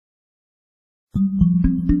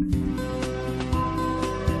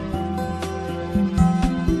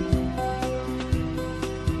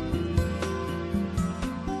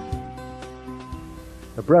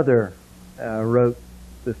A brother wrote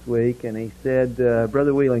this week, and he said,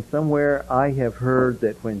 Brother Wheeling, somewhere I have heard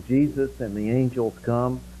that when Jesus and the angels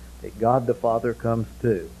come, that God the Father comes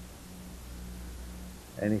too.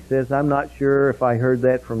 And he says, I'm not sure if I heard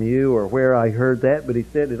that from you or where I heard that, but he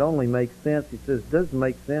said it only makes sense. He says, it doesn't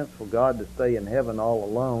make sense for God to stay in heaven all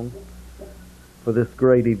alone for this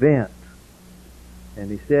great event.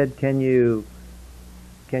 And he said, can you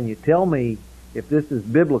tell me if this is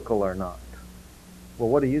biblical or not? Well,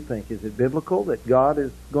 what do you think? Is it biblical that God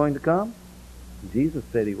is going to come? Jesus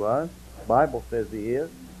said he was. The Bible says he is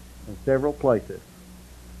in several places.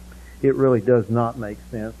 It really does not make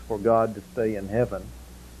sense for God to stay in heaven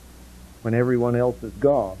when everyone else is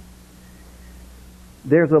gone.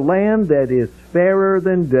 There's a land that is fairer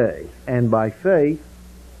than day, and by faith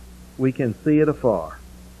we can see it afar.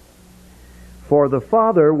 For the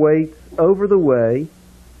Father waits over the way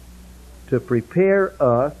to prepare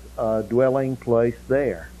us a dwelling place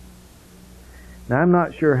there. Now, I'm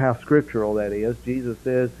not sure how scriptural that is. Jesus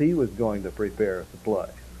says he was going to prepare us a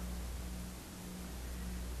place.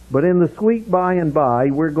 But in the sweet by and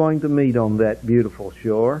by, we're going to meet on that beautiful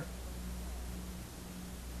shore.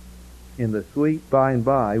 In the sweet by and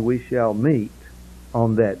by, we shall meet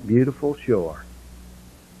on that beautiful shore.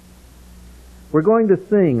 We're going to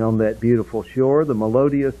sing on that beautiful shore the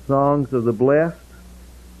melodious songs of the blessed,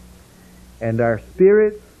 and our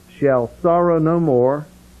spirits shall sorrow no more,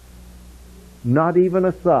 not even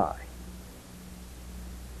a sigh,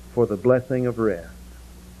 for the blessing of rest.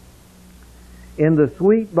 In the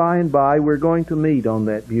sweet by and by, we're going to meet on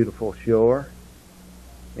that beautiful shore.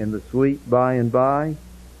 In the sweet by and by,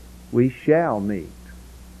 we shall meet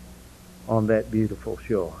on that beautiful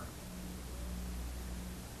shore.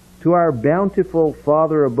 To our bountiful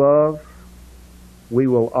Father above, we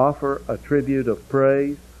will offer a tribute of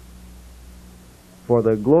praise for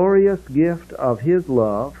the glorious gift of his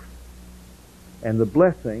love and the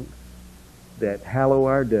blessings that hallow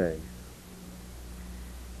our days.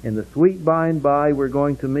 In the sweet by and by, we're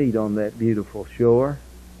going to meet on that beautiful shore.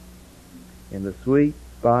 In the sweet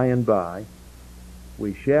by and by,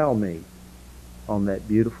 we shall meet on that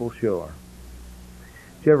beautiful shore.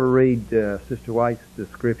 Did you ever read Sister White's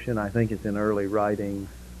description? I think it's in early writings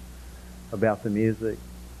about the music.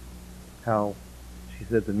 How she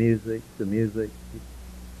said the music, the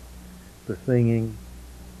singing,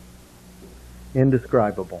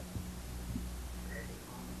 indescribable.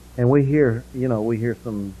 And we hear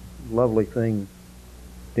some lovely things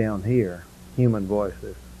down here, human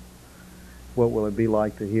voices. What will it be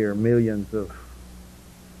like to hear millions of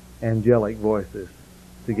angelic voices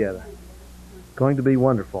together? It's going to be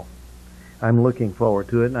wonderful. I'm looking forward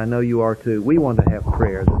to it, and I know you are too. We want to have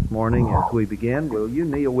prayer this morning as we begin. Will you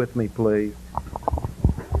kneel with me, please?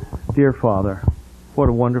 Dear Father, what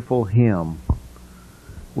a wonderful hymn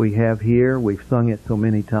we have here. We've sung it so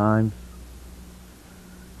many times,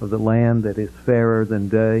 of the land that is fairer than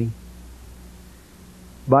day.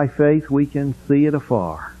 By faith we can see it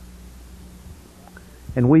afar.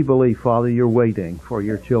 And we believe, Father, you're waiting for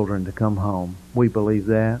your children to come home. We believe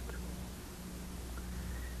that.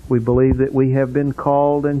 We believe that we have been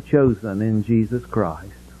called and chosen in Jesus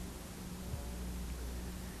Christ.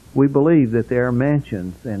 We believe that there are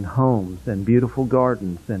mansions and homes and beautiful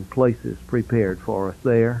gardens and places prepared for us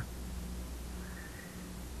there.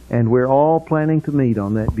 And we're all planning to meet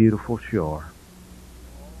on that beautiful shore.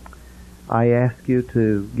 I ask you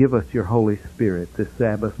to give us your Holy Spirit this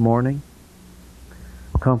Sabbath morning.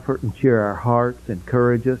 Comfort and cheer our hearts,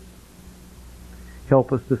 encourage us.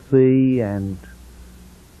 Help us to see and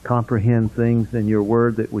comprehend things in your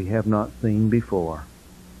word that we have not seen before.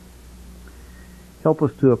 Help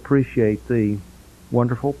us to appreciate the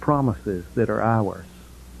wonderful promises that are ours.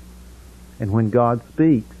 And when God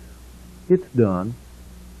speaks, it's done.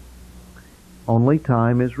 Only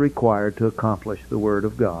time is required to accomplish the Word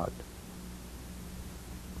of God.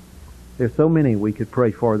 There's so many we could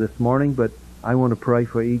pray for this morning, but I want to pray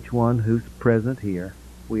for each one who's present here.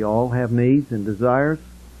 We all have needs and desires,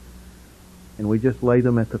 and we just lay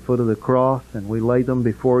them at the foot of the cross, and we lay them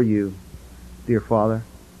before you, dear Father.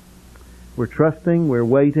 We're trusting, we're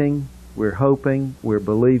waiting, we're hoping, we're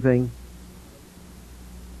believing,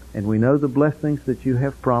 and we know the blessings that you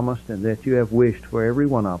have promised and that you have wished for every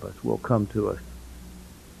one of us will come to us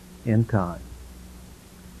in time.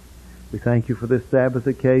 We thank you for this Sabbath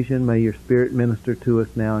occasion. May your Spirit minister to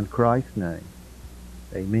us now in Christ's name.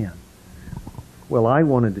 Amen. Well, I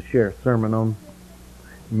wanted to share a sermon on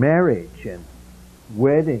marriage and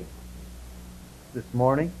wedding this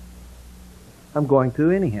morning. I'm going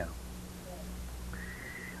to anyhow.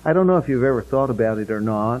 I don't know if you've ever thought about it or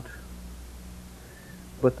not,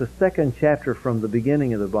 But the second chapter from the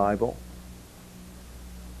beginning of the Bible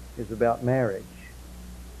is about marriage.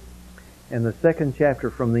 And the second chapter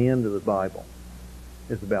from the end of the Bible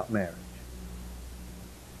is about marriage.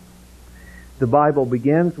 The Bible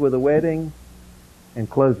begins with a wedding and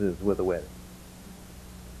closes with a wedding.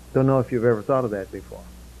 Don't know if you've ever thought of that before.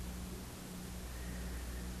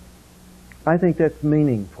 I think that's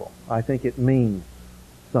meaningful. I think it means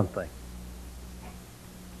something.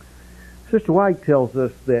 Sister White tells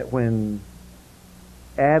us that when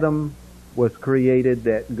Adam was created,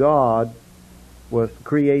 that God was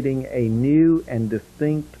creating a new and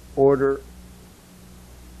distinct order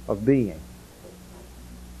of being.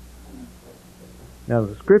 Now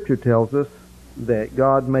the Scripture tells us that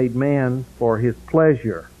God made man for His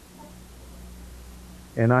pleasure.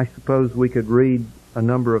 And I suppose we could read a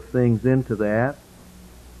number of things into that.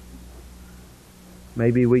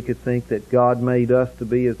 Maybe we could think that God made us to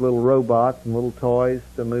be His little robots and little toys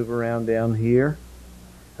to move around down here.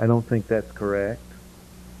 I don't think that's correct.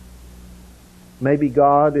 Maybe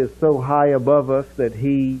God is so high above us that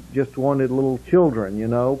He just wanted little children, you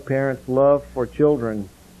know. Parents' love for children,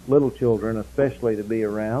 little children especially, to be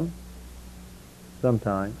around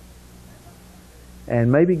sometimes.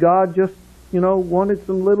 And maybe God just, wanted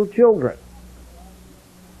some little children.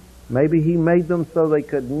 Maybe He made them so they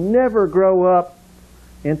could never grow up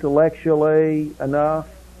intellectually enough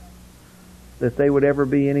that they would ever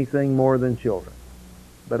be anything more than children.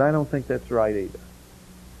 But I don't think that's right either.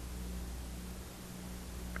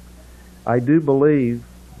 I do believe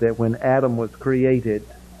that when Adam was created,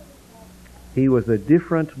 he was a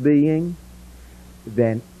different being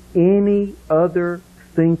than any other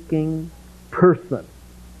thinking person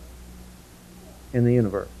in the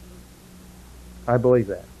universe. I believe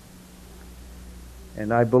that.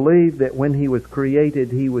 And I believe that when he was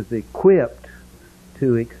created, he was equipped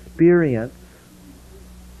to experience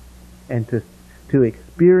and to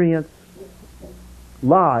experience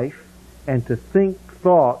life and to think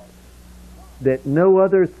thoughts that no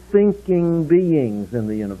other thinking beings in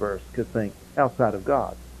the universe could think outside of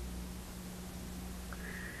God.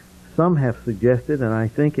 Some have suggested, and I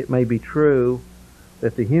think it may be true,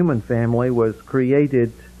 that the human family was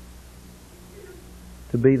created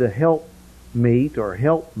to be the helpmeet or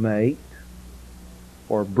helpmate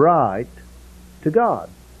or bride to God.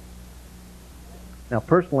 Now,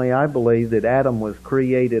 personally, I believe that Adam was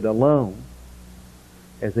created alone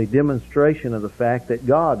as a demonstration of the fact that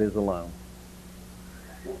God is alone.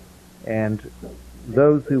 And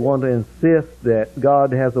those who want to insist that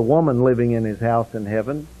God has a woman living in His house in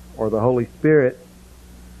heaven, or the Holy Spirit,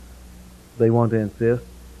 they want to insist,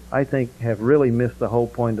 I think have really missed the whole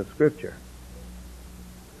point of Scripture.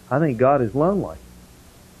 I think God is lonely.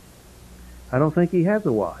 I don't think He has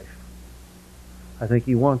a wife. I think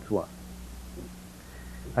He wants one.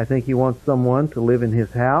 I think He wants someone to live in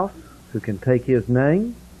His house who can take His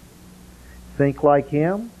name, think like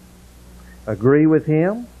Him, agree with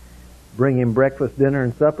Him, bring Him breakfast, dinner,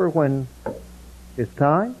 and supper when it's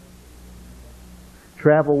time,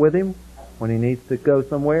 travel with Him when He needs to go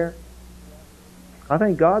somewhere. I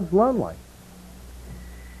think God's lonely.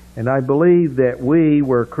 And I believe that we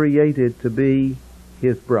were created to be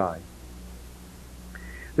His bride.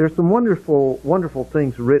 There's some wonderful, wonderful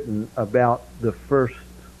things written about the first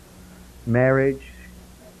marriage,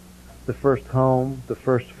 the first home, the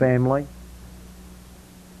first family.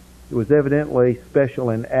 It was evidently special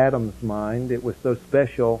in Adam's mind. It was so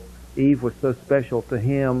special, Eve was so special to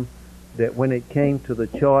him, that when it came to the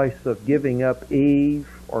choice of giving up Eve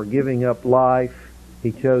or giving up life,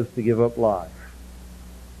 he chose to give up life.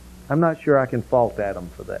 I'm not sure I can fault Adam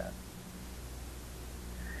for that.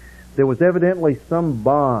 There was evidently some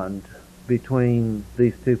bond between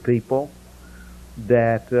these two people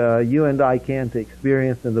that you and I can't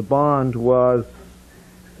experience, and the bond was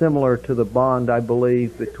similar to the bond, I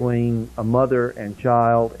believe, between a mother and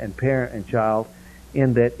child and parent and child,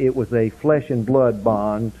 in that it was a flesh and blood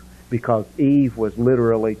bond because Eve was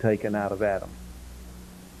literally taken out of Adam.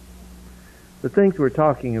 The things we're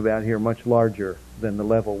talking about here are much larger than the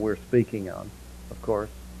level we're speaking on, of course.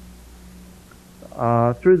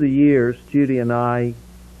 Through the years, Judy and I,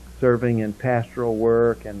 serving in pastoral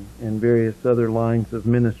work and in various other lines of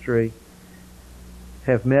ministry,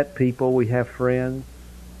 have met people, we have friends,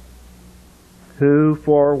 who,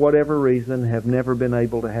 for whatever reason, have never been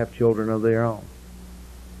able to have children of their own.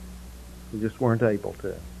 They just weren't able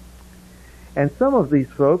to. And some of these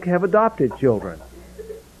folk have adopted children.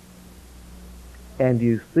 And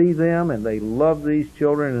you see them, and they love these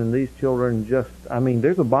children, and these children just,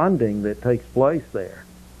 there's a bonding that takes place there.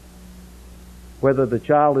 Whether the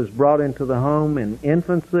child is brought into the home in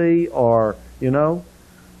infancy or,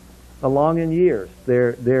 along in years.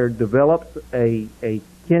 There develops a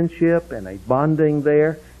kinship and a bonding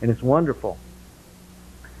there, and it's wonderful.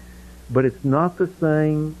 But it's not the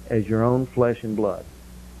same as your own flesh and blood.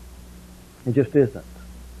 It just isn't.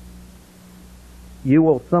 You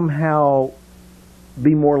will somehow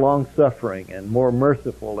be more long-suffering and more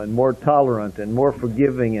merciful and more tolerant and more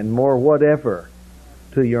forgiving and more whatever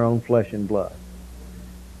to your own flesh and blood.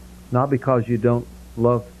 Not because you don't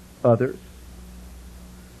love others,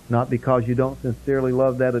 not because you don't sincerely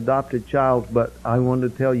love that adopted child, but I want to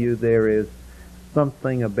tell you there is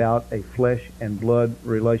something about a flesh and blood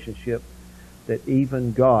relationship that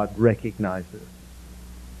even God recognizes.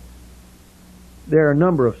 There are a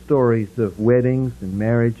number of stories of weddings and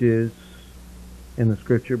marriages in the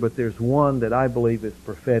Scripture, but there's one that I believe is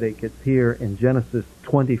prophetic. It's here in Genesis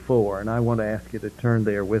 24, and I want to ask you to turn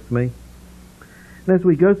there with me. And as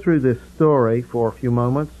we go through this story for a few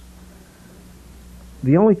moments,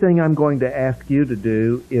 the only thing I'm going to ask you to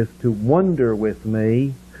do is to wonder with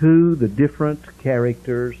me who the different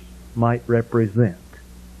characters might represent.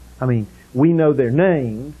 I mean, we know their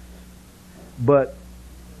names, but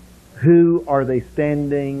who are they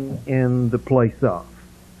standing in the place of?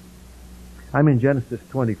 I'm in Genesis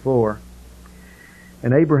 24,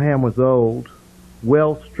 and Abraham was old,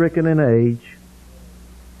 well stricken in age,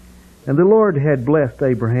 and the Lord had blessed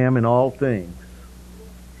Abraham in all things.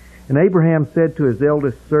 And Abraham said to his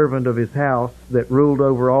eldest servant of his house that ruled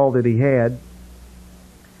over all that he had,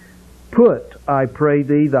 "Put, I pray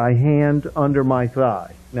thee, thy hand under my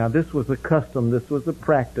thigh." Now this was a custom, this was a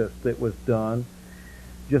practice that was done.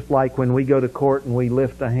 Just like when we go to court and we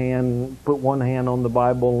lift a hand, put one hand on the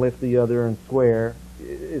Bible and lift the other and swear.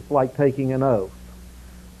 It's like taking an oath.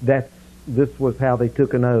 This was how they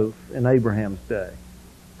took an oath in Abraham's day.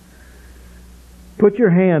 "Put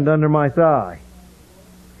your hand under my thigh,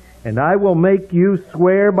 and I will make you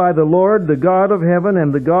swear by the Lord, the God of heaven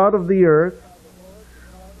and the God of the earth,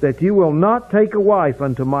 that you will not take a wife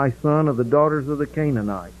unto my son of the daughters of the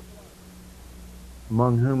Canaanites,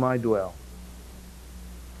 among whom I dwell.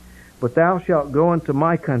 But thou shalt go unto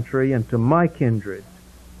my country and to my kindred,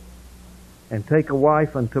 and take a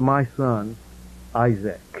wife unto my son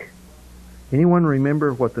Isaac." Anyone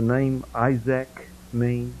remember what the name Isaac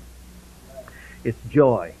means? It's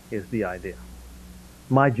joy is the idea.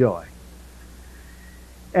 My joy.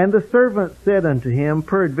 "And the servant said unto him,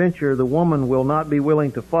 Peradventure the woman will not be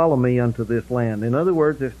willing to follow me unto this land." In other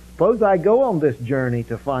words, suppose I go on this journey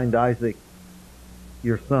to find Isaac,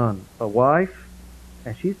 your son, a wife,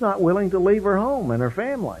 and she's not willing to leave her home and her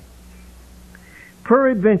family.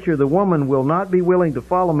 "Peradventure the woman will not be willing to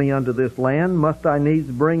follow me unto this land. Must I needs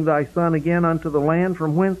bring thy son again unto the land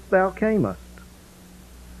from whence thou camest?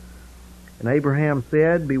 And Abraham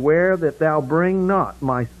said, Beware that thou bring not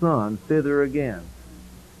my son thither again."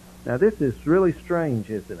 Now this is really strange,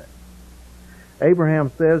 isn't it? Abraham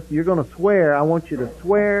says, "You're going to swear, I want you to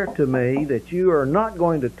swear to me that you are not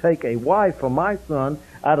going to take a wife for my son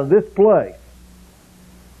out of this place.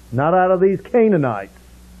 Not out of these Canaanites.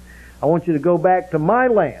 I want you to go back to my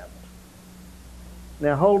land."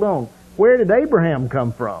 Now hold on. Where did Abraham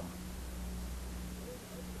come from?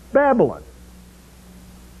 Babylon.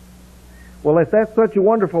 "Well, if that's such a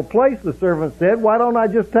wonderful place," the servant said, "why don't I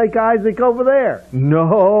just take Isaac over there?"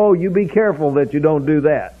 No, you be careful that you don't do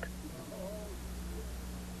that.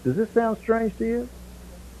 Does this sound strange to you?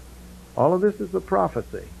 All of this is a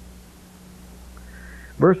prophecy.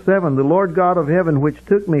 Verse 7, "The Lord God of heaven, which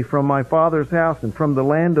took me from my father's house and from the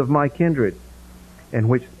land of my kindred, and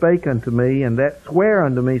which spake unto me, and that sware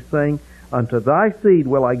unto me, saying, Unto thy seed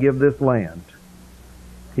will I give this land.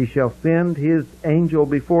 He shall send his angel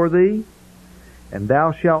before thee, and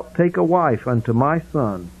thou shalt take a wife unto my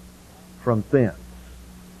son from thence.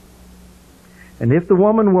 And if the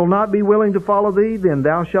woman will not be willing to follow thee, then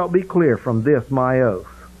thou shalt be clear from this my oath.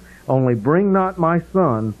 Only bring not my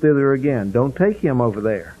son thither again." Don't take him over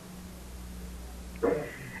there.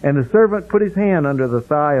 "And the servant put his hand under the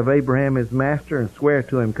thigh of Abraham his master, and sware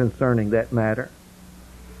to him concerning that matter.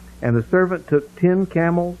 And the servant took 10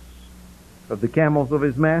 camels of the camels of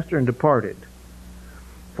his master, and departed.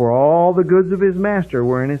 For all the goods of his master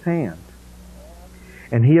were in his hand.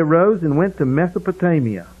 And he arose and went to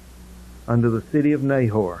Mesopotamia, unto the city of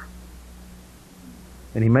Nahor.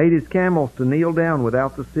 And he made his camels to kneel down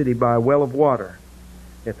without the city by a well of water,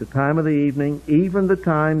 at the time of the evening, even the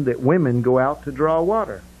time that women go out to draw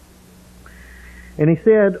water. And he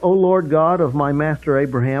said, O Lord God of my master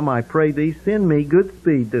Abraham, I pray thee, send me good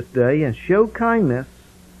speed this day, and show kindness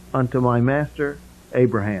unto my master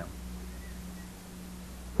Abraham."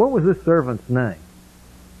 What was this servant's name?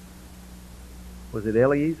 Was it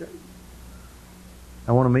Eliezer?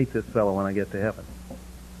 I want to meet this fellow when I get to heaven.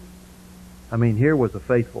 I mean, here was a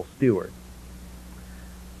faithful steward.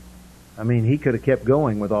 I mean, he could have kept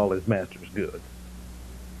going with all his master's goods.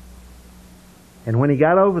 And when he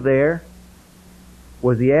got over there,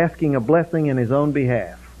 was he asking a blessing in his own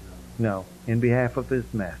behalf? No, in behalf of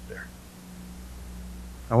his master.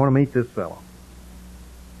 I want to meet this fellow.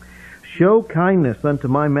 Show kindness unto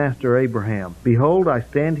my master Abraham. Behold, I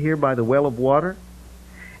stand here by the well of water,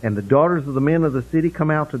 and the daughters of the men of the city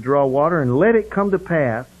come out to draw water, and let it come to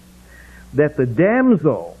pass that the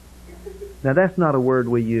damsel... Now that's not a word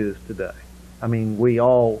we use today. I mean, we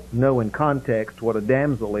all know in context what a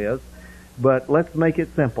damsel is, but let's make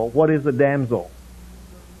it simple. What is a damsel?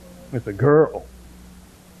 It's a girl.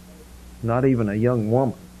 Not even a young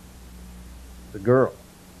woman. It's a girl.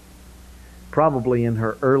 Probably in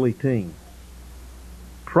her early teens.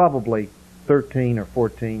 Probably 13 or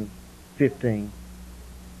 14, 15.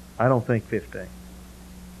 I don't think 15.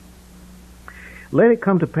 Let it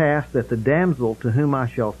come to pass that the damsel to whom I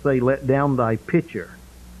shall say, let down thy pitcher,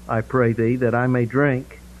 I pray thee, that I may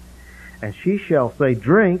drink. And she shall say,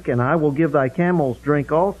 drink, and I will give thy camels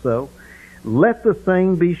drink also. Let the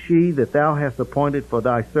same be she that thou hast appointed for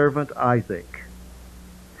thy servant Isaac.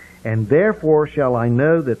 And therefore shall I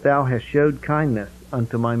know that thou hast showed kindness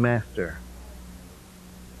unto my master.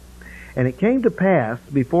 And it came to pass,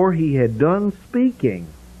 before he had done speaking,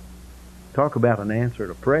 talk about an answer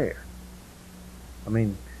to prayer. I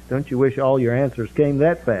mean, don't you wish all your answers came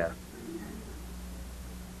that fast?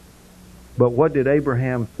 But what did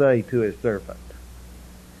Abraham say to his servant?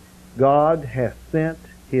 God hath sent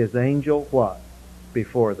his angel what?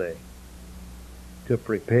 Before thee, to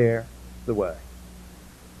prepare the way.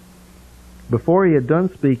 Before he had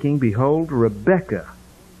done speaking, behold, Rebekah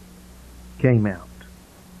came out,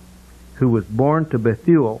 who was born to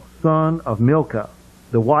Bethuel, son of Milcah,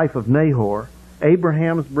 the wife of Nahor,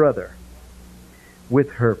 Abraham's brother,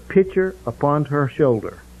 with her pitcher upon her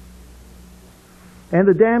shoulder. And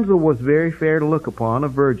the damsel was very fair to look upon, a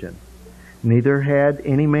virgin. Neither had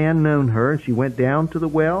any man known her, and she went down to the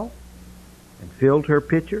well, and filled her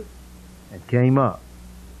pitcher, and came up.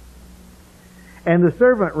 And the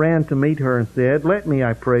servant ran to meet her, and said, let me,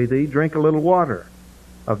 I pray thee, drink a little water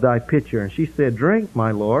of thy pitcher. And she said, drink,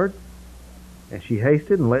 my lord. And she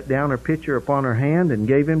hasted, and let down her pitcher upon her hand, and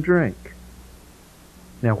gave him drink.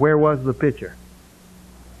 Now where was the pitcher?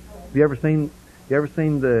 Have you ever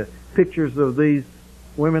seen the pictures of these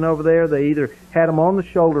women over there? They either had them on the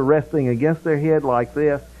shoulder resting against their head like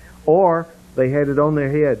this, or they had it on their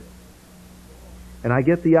head. And I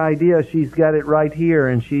get the idea she's got it right here,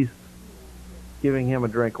 and she's giving him a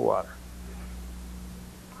drink of water.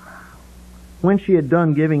 When she had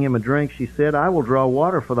done giving him a drink, she said, I will draw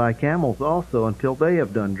water for thy camels also until they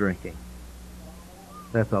have done drinking.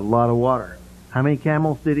 That's a lot of water. How many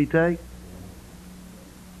camels did he take?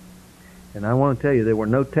 And I want to tell you, there were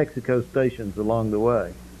no Texaco stations along the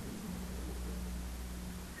way.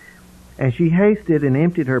 And she hasted and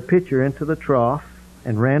emptied her pitcher into the trough,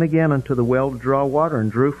 and ran again unto the well to draw water, and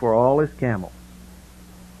drew for all his camels.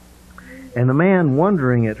 And the man,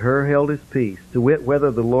 wondering at her, held his peace, to wit whether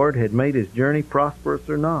the Lord had made his journey prosperous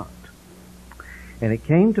or not. And it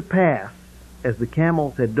came to pass, as the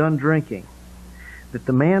camels had done drinking, that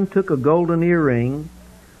the man took a golden earring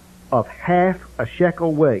of half a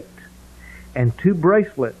shekel weight, and 2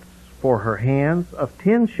 bracelets for her hands of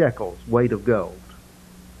 10 shekels weight of gold,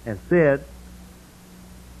 and said,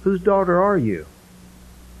 whose daughter are you?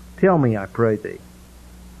 Tell me, I pray thee.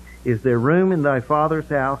 Is there room in thy father's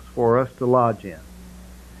house for us to lodge in?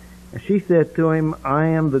 And she said to him, I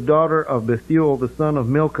am the daughter of Bethuel, the son of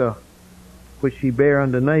Milcah, which she bare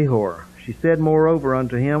unto Nahor. She said moreover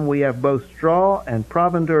unto him, we have both straw and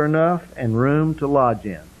provender enough, and room to lodge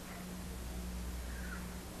in.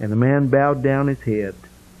 And the man bowed down his head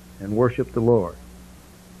and worshipped the Lord.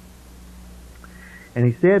 And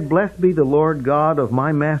he said, blessed be the Lord God of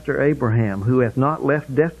my master Abraham, who hath not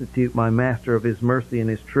left destitute my master of his mercy and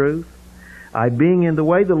his truth. I being in the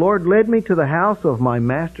way, the Lord led me to the house of my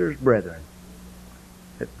master's brethren.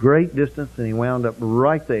 At great distance, and he wound up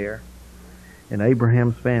right there in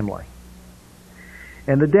Abraham's family.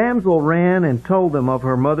 And the damsel ran and told them of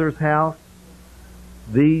her mother's house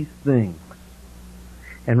these things.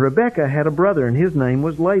 And Rebekah had a brother, and his name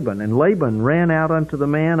was Laban. And Laban ran out unto the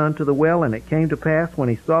man unto the well, and it came to pass, when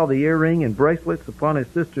he saw the earring and bracelets upon his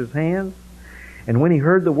sister's hands, and when he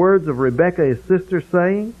heard the words of Rebekah his sister,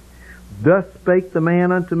 saying, thus spake the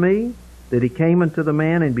man unto me, that he came unto the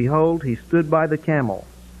man, and behold, he stood by the camel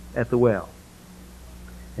at the well.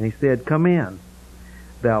 And he said, come in,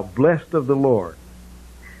 thou blessed of the Lord.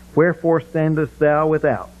 Wherefore standest thou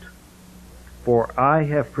without? for I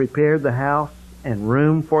have prepared the house and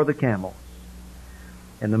room for the camels.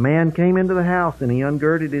 And the man came into the house, and he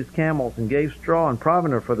ungirded his camels, and gave straw and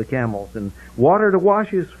provender for the camels, and water to wash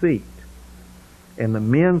his feet, and the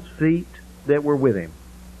men's feet that were with him.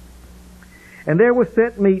 And there was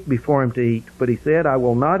set meat before him to eat, but he said, I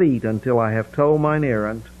will not eat until I have told mine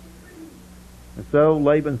errand. And so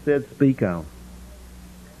Laban said, Speak on.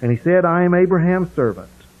 And he said, I am Abraham's servant.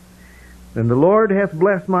 And the Lord hath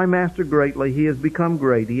blessed my master greatly. He has become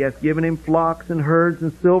great. He hath given him flocks and herds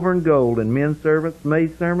and silver and gold and men servants,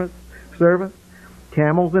 maid servants,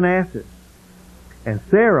 camels and asses. And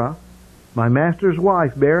Sarah, my master's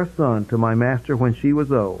wife, bare a son to my master when she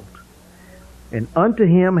was old. And unto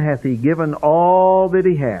him hath he given all that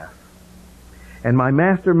he hath. And my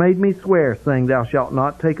master made me swear, saying, Thou shalt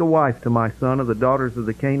not take a wife to my son of the daughters of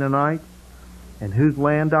the Canaanites, in whose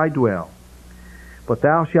land I dwell. But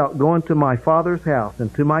thou shalt go unto my father's house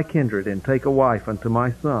and to my kindred, and take a wife unto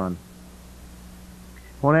my son.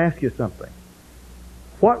 I want to ask you something.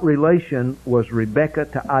 What relation was Rebekah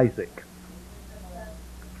to Isaac?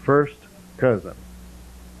 First cousin.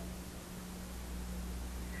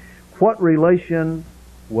 What relation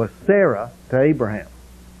was Sarah to Abraham?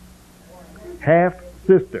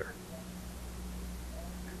 Half-sister.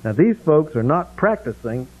 Now these folks are not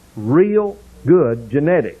practicing real good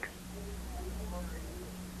genetics.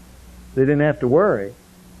 They didn't have to worry.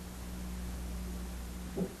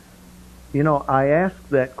 You know, I asked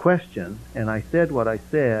that question, and I said what I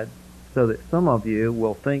said so that some of you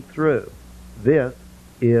will think through. This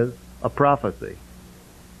is a prophecy.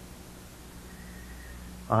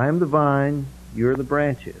 I am the vine, you're the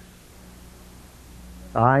branches.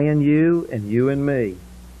 I and you and me.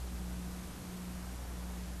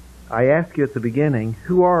 I asked you at the beginning,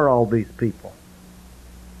 who are all these people?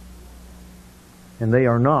 And they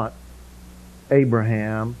are not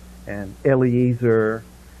Abraham and Eliezer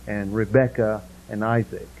and Rebekah and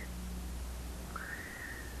Isaac.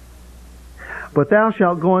 But thou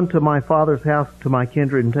shalt go unto my father's house to my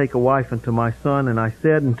kindred, and take a wife unto my son. And I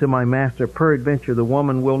said unto my master, Peradventure the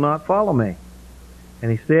woman will not follow me.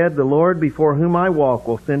 And he said, The Lord before whom I walk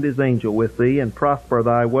will send his angel with thee, and prosper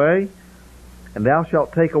thy way. And thou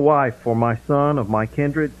shalt take a wife for my son of my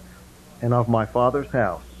kindred and of my father's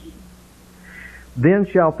house. Then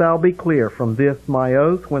shalt thou be clear from this my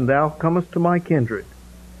oath when thou comest to my kindred.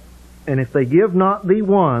 And if they give not thee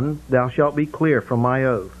one, thou shalt be clear from my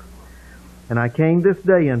oath. And I came this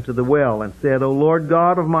day unto the well, and said, O Lord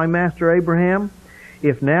God of my master Abraham,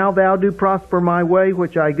 if now thou do prosper my way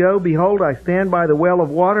which I go, behold, I stand by the well of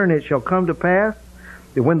water, and it shall come to pass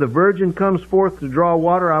that when the virgin comes forth to draw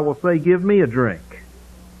water, I will say, Give me a drink.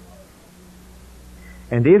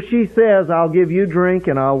 And if she says, I'll give you drink,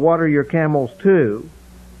 and I'll water your camels too,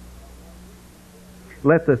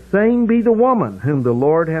 let the same be the woman whom the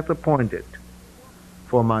Lord hath appointed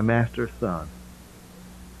for my master's son.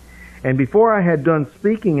 And before I had done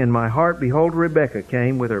speaking in my heart, behold, Rebekah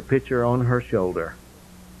came with her pitcher on her shoulder.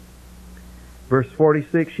 Verse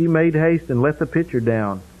 46, she made haste and let the pitcher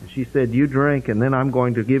down. And she said, You drink, and then I'm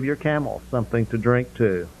going to give your camels something to drink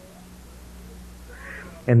too.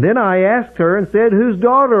 And then I asked her and said, Whose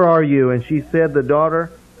daughter are you? And she said, The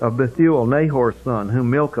daughter of Bethuel, Nahor's son, whom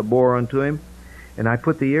Milcah bore unto him. And I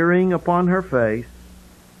put the earring upon her face,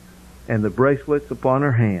 and the bracelets upon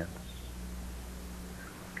her hands.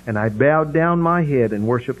 And I bowed down my head and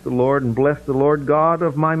worshipped the Lord, and blessed the Lord God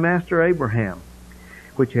of my master Abraham,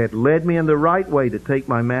 which had led me in the right way to take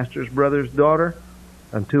my master's brother's daughter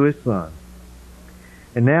unto his son.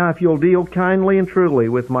 And now if you'll deal kindly and truly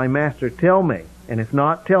with my master, tell me, and if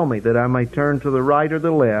not, tell me, that I may turn to the right or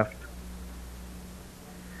the left.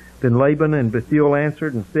 Then Laban and Bethuel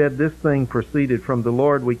answered and said, This thing proceeded from the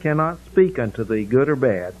Lord. We cannot speak unto thee, good or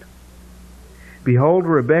bad. Behold,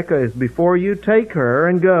 Rebekah is before you. Take her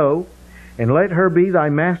and go, and let her be thy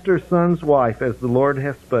master's son's wife, as the Lord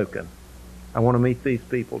hath spoken. I want to meet these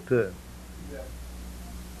people too.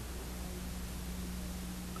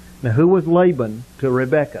 Now, who was Laban to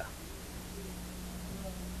Rebekah?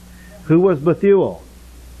 Who was Bethuel?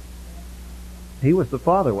 He was the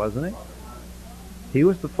father, wasn't he? He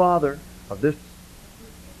was the father of this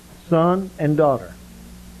son and daughter.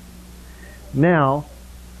 Now,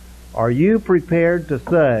 are you prepared to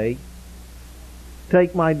say,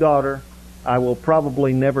 Take my daughter, I will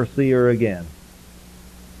probably never see her again?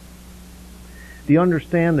 Do you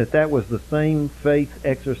understand that that was the same faith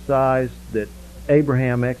exercise that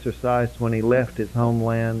Abraham exercised when he left his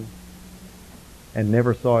homeland and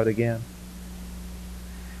never saw it again?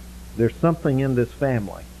 There's something in this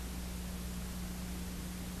family.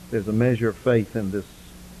 There's a measure of faith in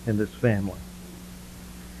this family.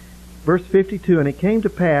 Verse 52, and it came to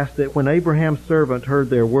pass that when Abraham's servant heard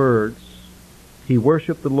their words, he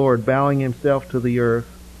worshipped the Lord, bowing himself to the earth.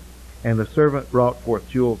 And the servant brought forth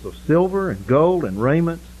jewels of silver and gold and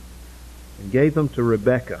raiment, and gave them to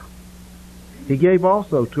Rebekah. He gave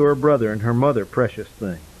also to her brother and her mother precious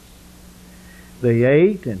things. They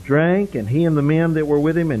ate and drank, and he and the men that were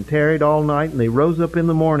with him, and tarried all night. And they rose up in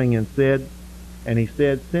the morning and he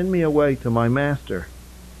said, send me away to my master.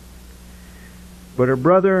 But her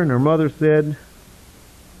brother and her mother said,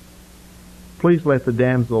 please let the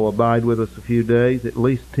damsel abide with us a few days, at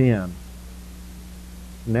least 10.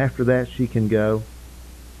 And after that she can go.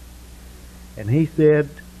 And he said,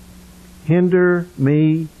 hinder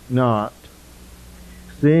me not,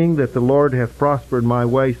 seeing that the Lord hath prospered my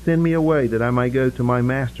way. Send me away that I may go to my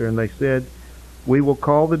master. And they said, we will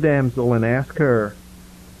call the damsel and ask her.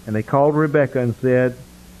 And they called Rebekah and said,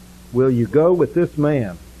 will you go with this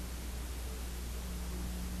man?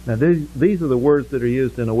 Now these are the words that are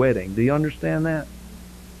used in a wedding. Do you understand that?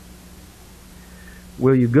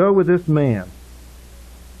 Will you go with this man?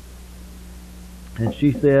 And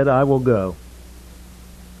she said, I will go.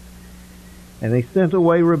 And they sent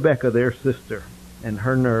away Rebekah their sister, and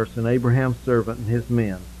her nurse, and Abraham's servant, and his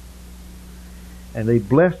men. And they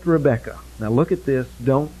blessed Rebekah. Now look at this.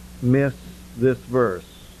 Don't miss this verse.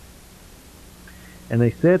 And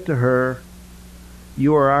they said to her,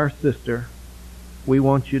 you are our sister. We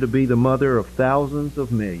want you to be the mother of thousands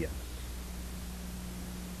of millions.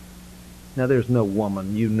 Now there's no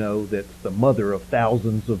woman you know that's the mother of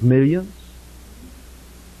thousands of millions.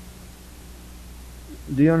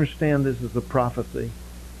 Do you understand this is a prophecy?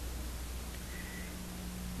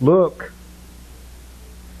 Look,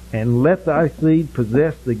 and let thy seed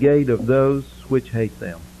possess the gate of those which hate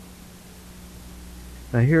them.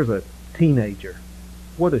 Now here's a teenager.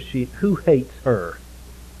 Who hates her?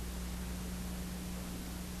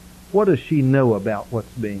 What does she know about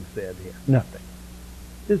what's being said here? Nothing.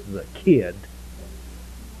 This is a kid.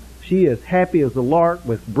 She is happy as a lark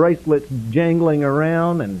with bracelets jangling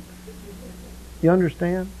around, and you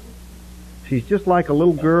understand? She's just like a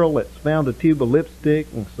little girl that's found a tube of lipstick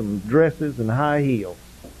and some dresses and high heels.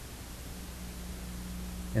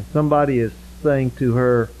 And somebody is saying to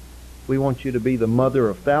her, we want you to be the mother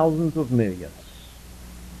of thousands of millions.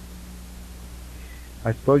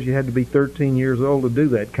 I suppose you had to be 13 years old to do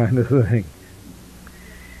that kind of thing.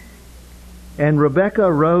 And Rebekah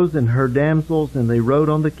arose and her damsels, and they rode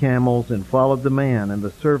on the camels and followed the man. And the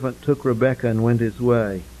servant took Rebekah and went his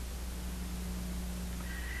way.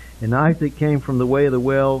 And Isaac came from the way of the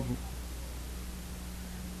well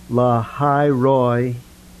Lahairoi,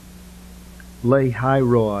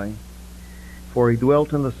 for he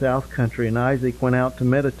dwelt in the south country. And Isaac went out to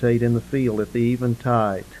meditate in the field at the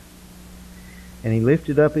eventide. And he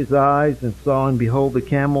lifted up his eyes and saw, and behold, the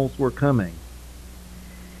camels were coming.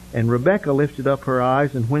 And Rebekah lifted up her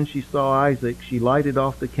eyes, and when she saw Isaac, she lighted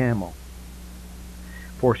off the camel.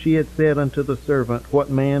 For she had said unto the servant, what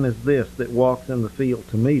man is this that walks in the field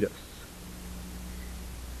to meet us?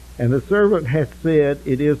 And the servant had said,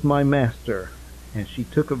 it is my master. And she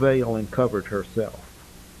took a veil and covered herself.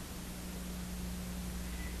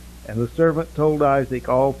 And the servant told Isaac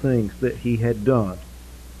all things that he had done.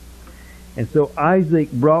 And so Isaac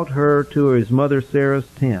brought her to his mother Sarah's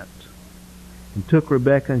tent, and took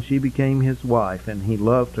Rebekah, and she became his wife, and he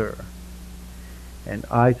loved her. And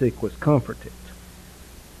Isaac was comforted.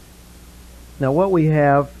 Now what we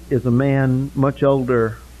have is a man much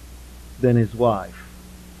older than his wife.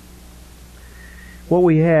 What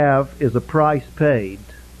we have is a price paid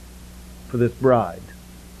for this bride.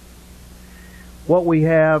 What we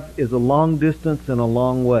have is a long distance and a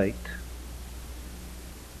long wait.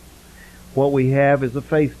 What we have is a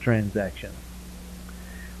faith transaction.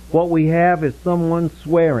 What we have is someone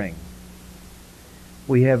swearing.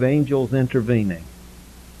 We have angels intervening.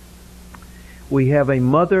 We have a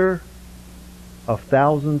mother of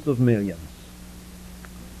thousands of millions.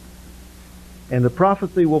 And the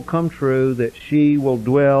prophecy will come true that she will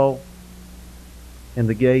dwell in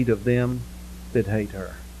the gate of them that hate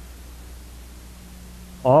her.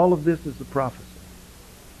 All of this is a prophecy.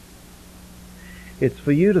 It's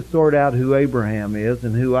for you to sort out who Abraham is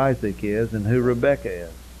and who Isaac is and who Rebekah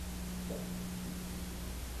is.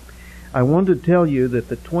 I want to tell you that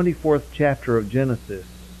the 24th chapter of Genesis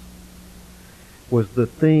was the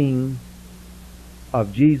theme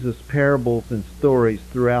of Jesus' parables and stories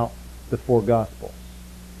throughout the four Gospels.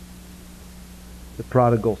 The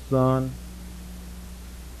prodigal son,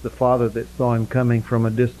 the father that saw him coming from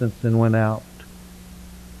a distance and went out.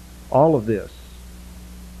 All of this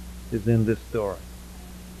is in this story.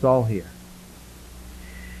 It's all here.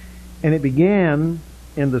 And it began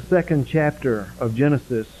in the 2nd chapter of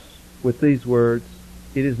Genesis with these words,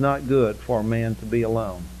 "It is not good for a man to be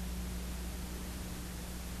alone."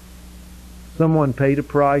 Someone paid a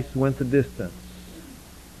price, went the distance,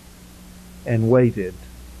 and waited.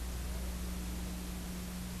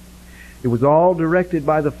 It was all directed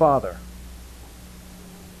by the Father.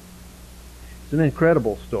 It's an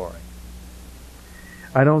incredible story.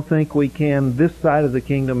 I don't think we can, this side of the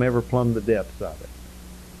kingdom, ever plumb the depths of it.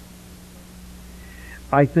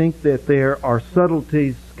 I think that there are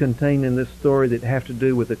subtleties contained in this story that have to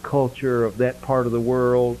do with the culture of that part of the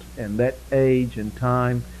world and that age and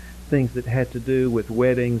time, things that had to do with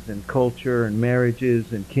weddings and culture and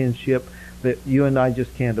marriages and kinship that you and I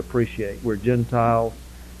just can't appreciate. We're Gentiles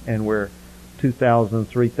and we're 2,000,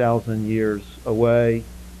 3,000 years away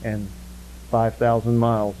and 5,000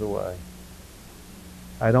 miles away.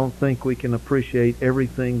 I don't think we can appreciate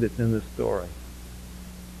everything that's in this story.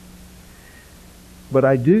 But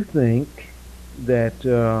I do think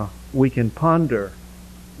that we can ponder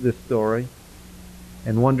this story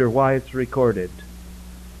and wonder why it's recorded.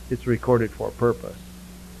 It's recorded for a purpose.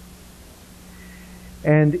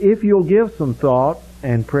 And if you'll give some thought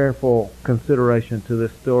and prayerful consideration to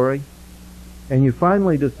this story, and you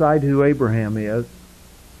finally decide who Abraham is,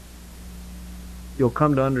 you'll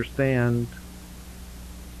come to understand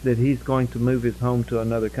that he's going to move his home to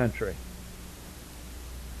another country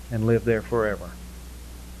and live there forever,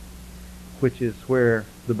 which is where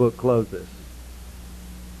the book closes,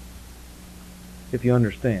 if you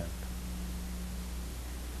understand.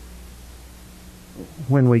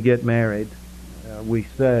 When we get married, we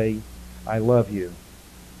say, "I love you,"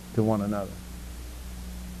 to one another.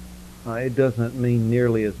 It doesn't mean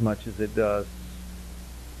nearly as much as it does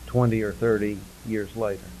 20 or 30 years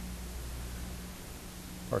later,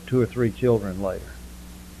 or 2 or 3 children later.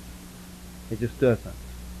 It just doesn't.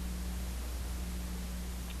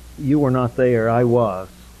 You were not there, I was.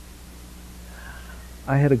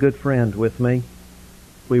 I had a good friend with me.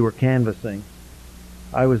 We were canvassing.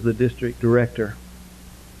 I was the district director,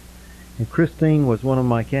 and Christine was one of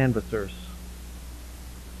my canvassers.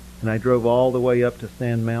 And I drove all the way up to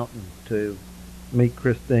Sand Mountain to meet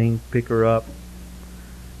Christine, pick her up,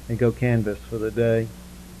 and go canvass for the day.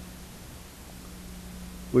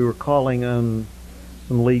 We were calling on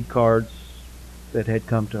some lead cards that had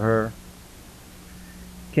come to her.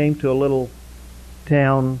 Came to a little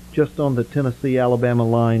town just on the Tennessee-Alabama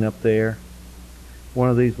line up there. One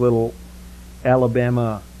of these little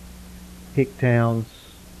Alabama hick towns,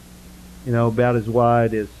 about as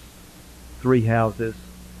wide as 3 houses.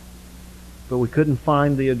 But we couldn't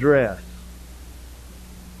find the address.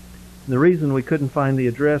 And the reason we couldn't find the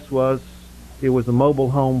address was it was a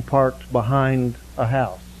mobile home parked behind a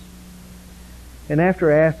house. And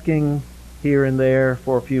after asking here and there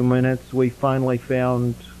for a few minutes, we finally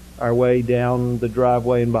found our way down the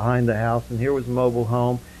driveway and behind the house, and here was a mobile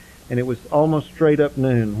home, and it was almost straight up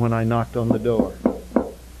noon when I knocked on the door.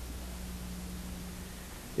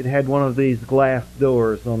 It had one of these glass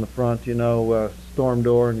doors on the front, storm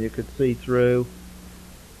door, and you could see through.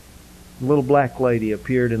 A little black lady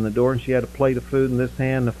appeared in the door, and she had a plate of food in this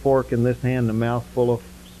hand, a fork in this hand, and a mouthful of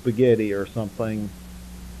spaghetti or something.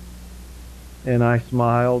 And I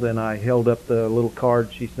smiled, and I held up the little card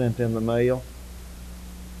she sent in the mail.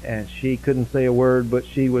 And she couldn't say a word, but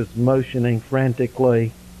she was motioning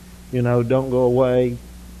frantically, "Don't go away.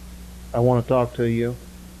 I want to talk to you."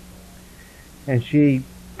 And she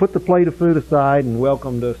put the plate of food aside and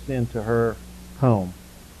welcomed us into her home.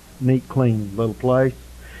 Neat, clean little place.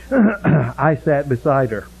 I sat beside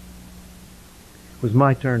her. It was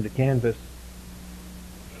my turn to canvass.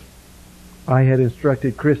 I had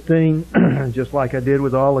instructed Christine, just like I did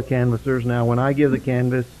with all the canvassers, "Now when I give the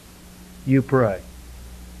canvas, you pray.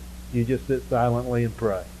 You just sit silently and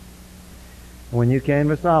pray. When you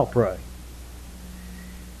canvass, I'll pray."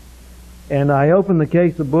 And I opened the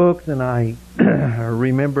case of books, and I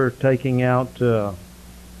remember taking out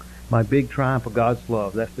my big Triumph of God's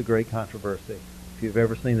Love. That's the Great Controversy. If you've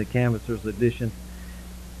ever seen the Canvasser's edition,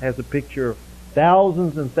 it has a picture of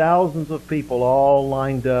thousands and thousands of people all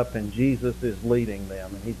lined up, and Jesus is leading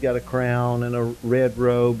them. And he's got a crown and a red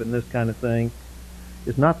robe and this kind of thing.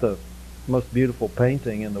 It's not the most beautiful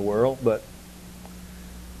painting in the world, but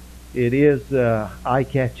it is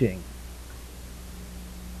eye-catching.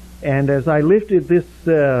 And as I lifted this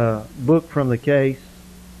book from the case,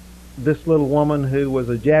 this little woman who was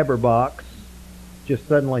a jabberbox just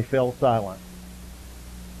suddenly fell silent.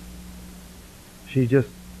 She just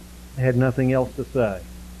had nothing else to say.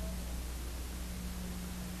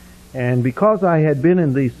 And because I had been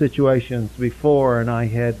in these situations before, and I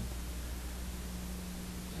had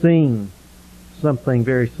seen something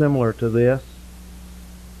very similar to this,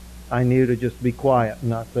 I knew to just be quiet and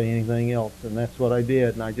not say anything else. And that's what I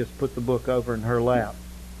did. And I just put the book over in her lap.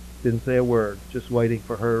 Didn't say a word, just waiting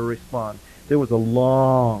for her to respond. There was a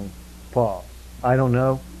long pause. I don't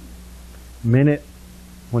know, minute.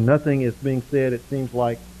 When nothing is being said, it seems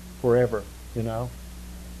like forever, you know.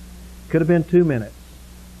 Could have been 2 minutes.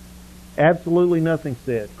 Absolutely nothing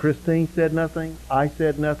said. Christine said nothing. I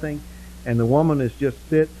said nothing. And the woman is just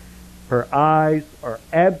her eyes are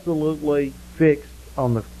absolutely fixed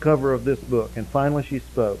on the cover of this book. And finally she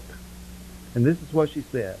spoke. And this is what she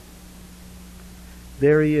said.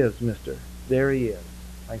 "There he is, mister. There he is."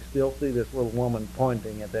 I still see this little woman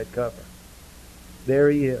pointing at that cover. "There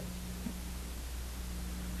he is."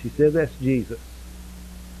 She said, "That's Jesus."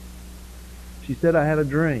 She said, "I had a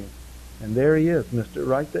dream. And there he is, mister,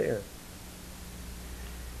 right there."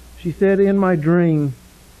 She said, "In my dream,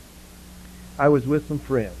 I was with some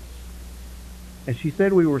friends." And she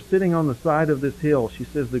said, "We were sitting on the side of this hill." She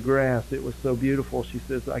says, "The grass, it was so beautiful." She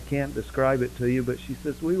says, "I can't describe it to you," but she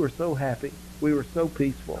says, "We were so happy. We were so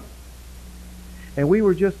peaceful. And we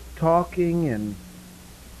were just talking and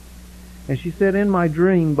she said, in my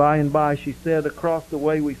dream, by and by, she said, across the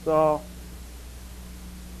way we saw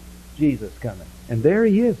Jesus coming. And there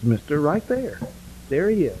he is, mister, right there. There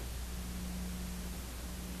he is."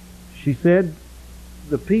 She said,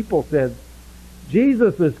 the people said,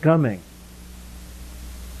 "Jesus is coming."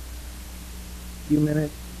 A few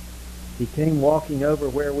minutes, he came walking over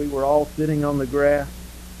where we were all sitting on the grass.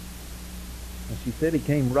 And she said he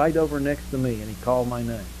came right over next to me and he called my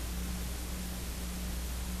name.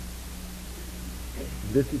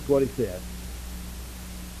 And this is what he said.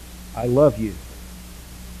 "I love you."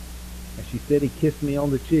 And she said he kissed me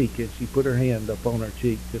on the cheek, and she put her hand up on her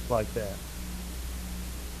cheek just like that.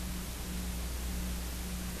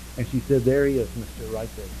 And she said, "There he is, mister,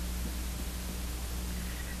 right there."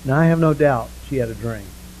 Now I have no doubt she had a dream.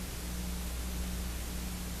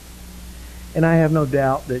 And I have no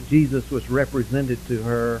doubt that Jesus was represented to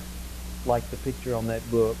her like the picture on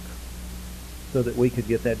that book so that we could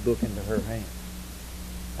get that book into her hands.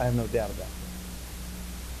 I have no doubt about that.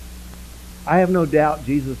 I have no doubt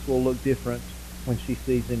Jesus will look different when she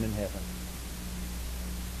sees him in heaven.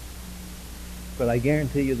 But I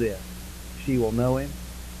guarantee you this, she will know him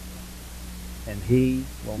and he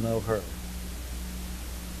will know her.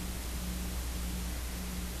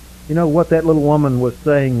 You know what that little woman was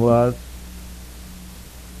saying was,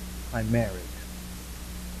 "I'm married."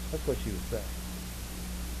 That's what she was saying.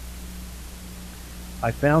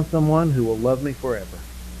 "I found someone who will love me forever."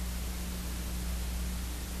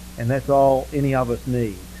 And that's all any of us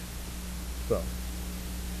need. So,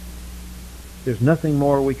 there's nothing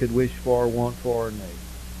more we could wish for, want for, or need.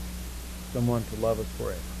 Someone to love us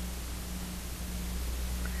forever.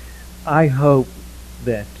 I hope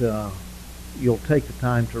that you'll take the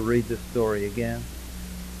time to read this story again.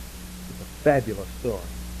 It's a fabulous story.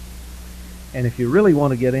 And if you really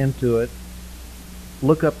want to get into it,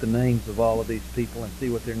 look up the names of all of these people and see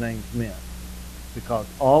what their names meant. Because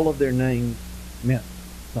all of their names meant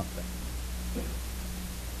something.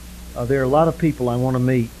 There are a lot of people I want to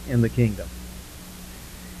meet in the kingdom.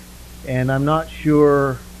 And I'm not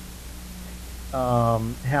sure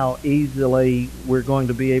how easily we're going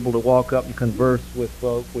to be able to walk up and converse with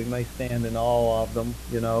folk. We may stand in awe of them,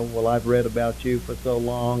 you know, "Well, I've read about you for so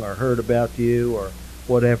long," or "heard about you," or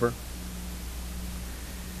whatever.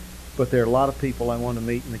 But there are a lot of people I want to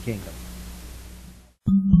meet in the kingdom.